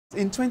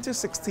In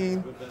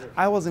 2016,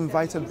 I was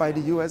invited by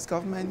the US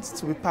government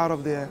to be part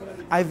of the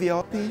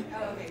IVLP,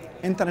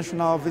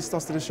 International Visitor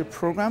Leadership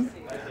Program,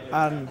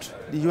 and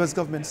the US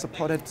government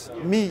supported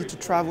me to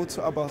travel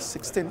to about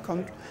 16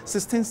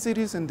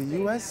 cities in the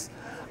US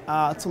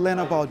to learn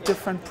about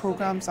different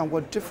programs and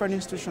what different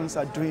institutions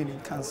are doing in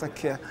cancer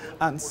care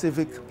and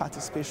civic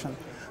participation.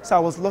 So I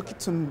was lucky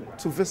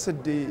to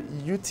visit the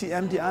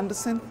UTMD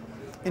Anderson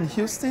in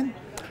Houston,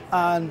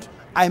 and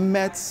I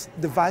met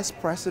the vice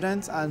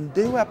president, and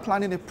they were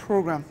planning a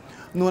program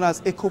known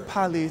as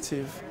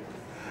palliative.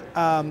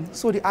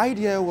 So the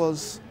idea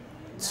was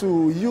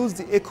to use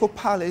the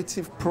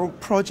palliative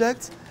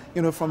project,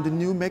 from the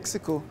New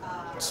Mexico,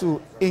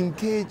 to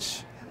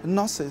engage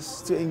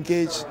nurses, to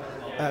engage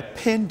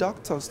pain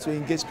doctors, to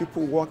engage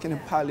people working in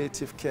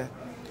palliative care,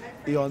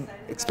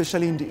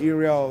 especially in the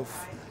area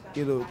of,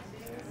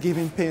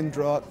 giving pain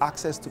drug,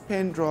 access to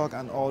pain drug,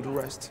 and all the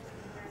rest.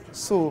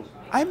 So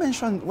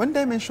when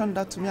they mentioned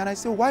that to me, and I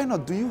said, why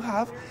not? Do you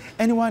have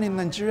anyone in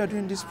Nigeria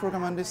doing this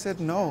program? And they said,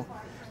 no.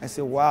 I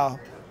said, wow,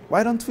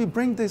 why don't we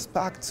bring it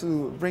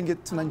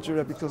to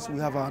Nigeria? Because we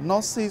have our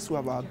nurses, we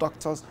have our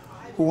doctors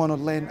who want to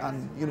learn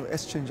and,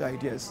 exchange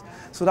ideas.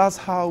 So that's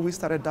how we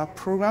started that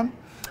program.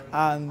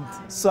 And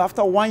so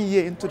after 1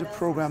 year into the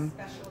program,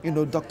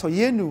 Dr.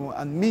 Yenu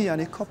and me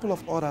and a couple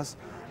of others,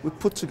 we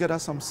put together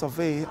some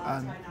survey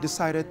and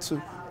decided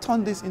to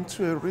turn this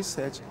into a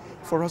research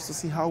for us to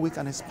see how we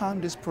can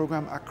expand this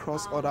program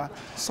across other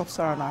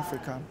Sub-Saharan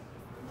Africa.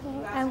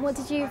 And what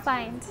did you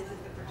find?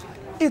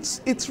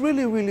 It's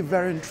really, really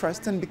very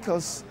interesting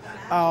because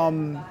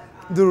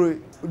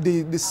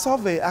the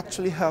survey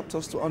actually helped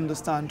us to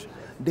understand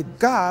the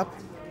gap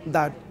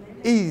that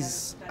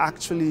is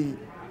actually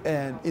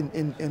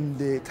in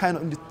the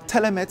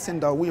telemedicine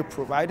that we are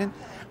providing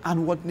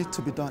and what needs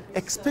to be done,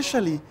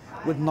 especially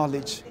with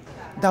knowledge.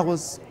 There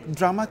was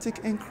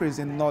dramatic increase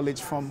in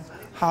knowledge from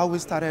how we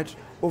started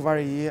over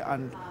a year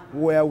and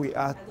where we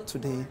are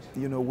today,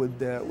 with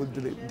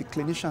the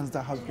clinicians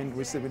that have been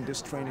receiving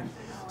this training.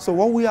 So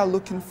what we are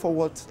looking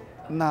forward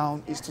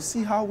now is to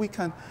see how we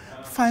can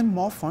find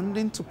more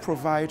funding to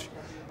provide,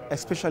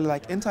 especially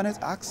like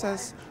internet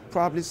access,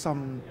 probably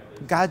some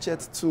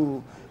gadgets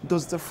to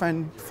those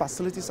different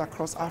facilities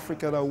across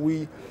Africa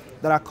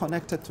that are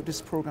connected to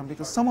this program,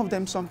 because some of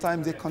them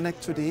sometimes they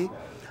connect today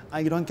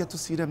and you don't get to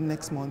see them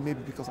next month, maybe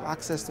because of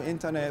access to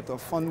internet or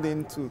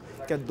funding to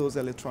get those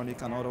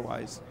electronic and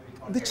otherwise.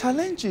 The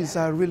challenges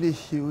are really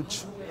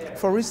huge.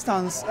 For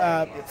instance,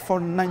 for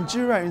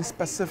Nigeria in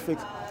specific,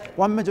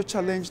 one major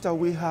challenge that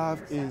we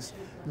have is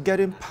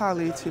getting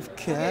palliative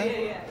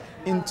care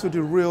into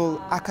the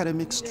real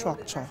academic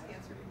structure.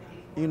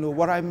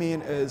 What I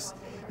mean is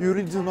you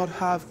really do not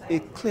have a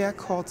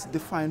clear-cut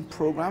defined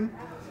program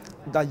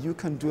that you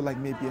can do, like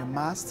maybe a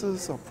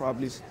master's or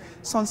probably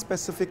some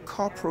specific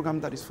core program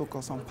that is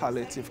focused on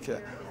palliative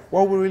care.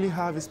 What we really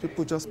have is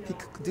people just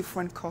pick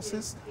different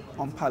courses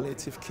on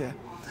palliative care.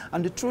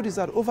 And the truth is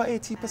that over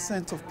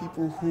 80% of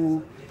people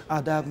who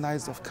are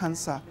diagnosed of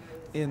cancer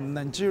in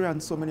Nigeria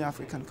and so many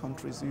African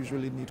countries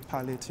usually need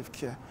palliative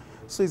care.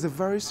 So it's a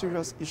very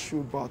serious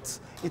issue, but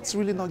it's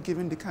really not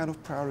given the kind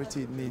of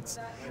priority it needs.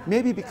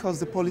 Maybe because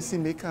the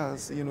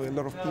policymakers, a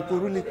lot of people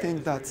really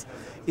think that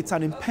it's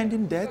an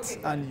impending debt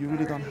and you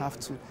really don't have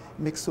to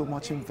make so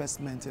much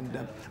investment in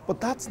them.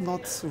 But that's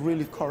not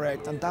really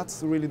correct, and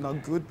that's really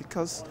not good,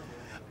 because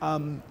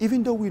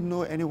even though we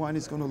know anyone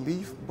is going to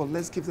leave, but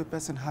let's give the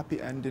person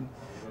happy ending.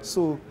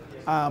 So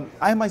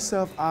I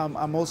myself,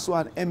 I'm also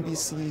an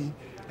MBC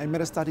and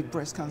metastatic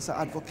breast cancer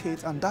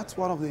advocate, and that's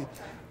one of the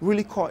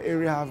really core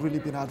area I've really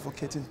been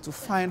advocating, to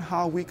find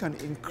how we can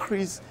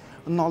increase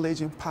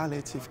knowledge in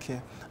palliative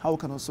care, how we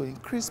can also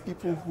increase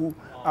people who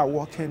are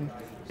working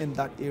in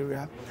that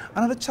area.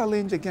 Another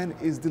challenge again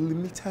is the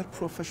limited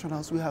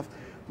professionals. We have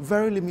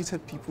very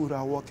limited people that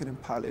are working in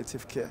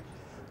palliative care.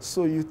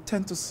 So you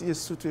tend to see a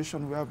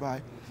situation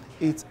whereby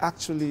it's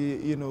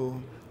actually,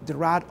 the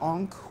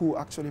rad-onc who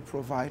actually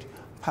provide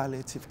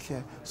palliative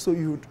care. So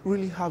you would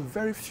really have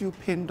very few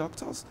pain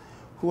doctors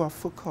who are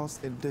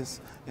focused in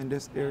this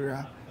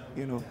area.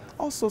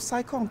 Also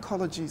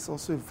psycho-oncology is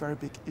also a very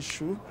big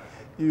issue.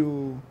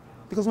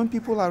 Because when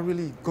people are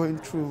really going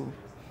through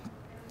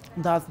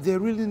that, they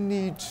really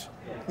need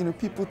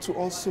people to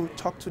also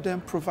talk to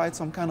them, provide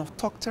some kind of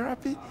talk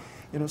therapy,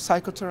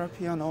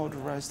 psychotherapy and all the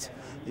rest.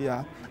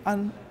 Yeah.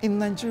 And in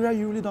Nigeria,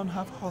 you really don't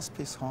have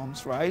hospice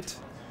homes, right?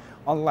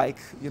 Unlike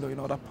in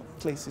other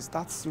places.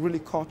 That's really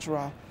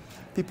cultural.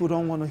 People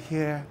don't want to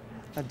hear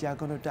that they are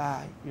going to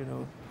die,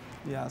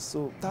 Yeah,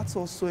 so that's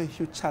also a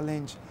huge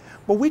challenge.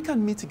 But we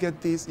can mitigate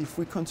this if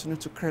we continue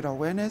to create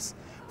awareness,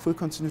 if we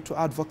continue to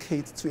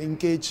advocate, to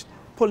engage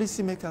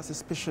policymakers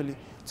especially,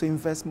 to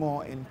invest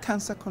more in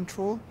cancer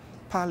control,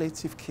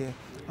 palliative care,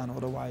 and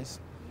otherwise.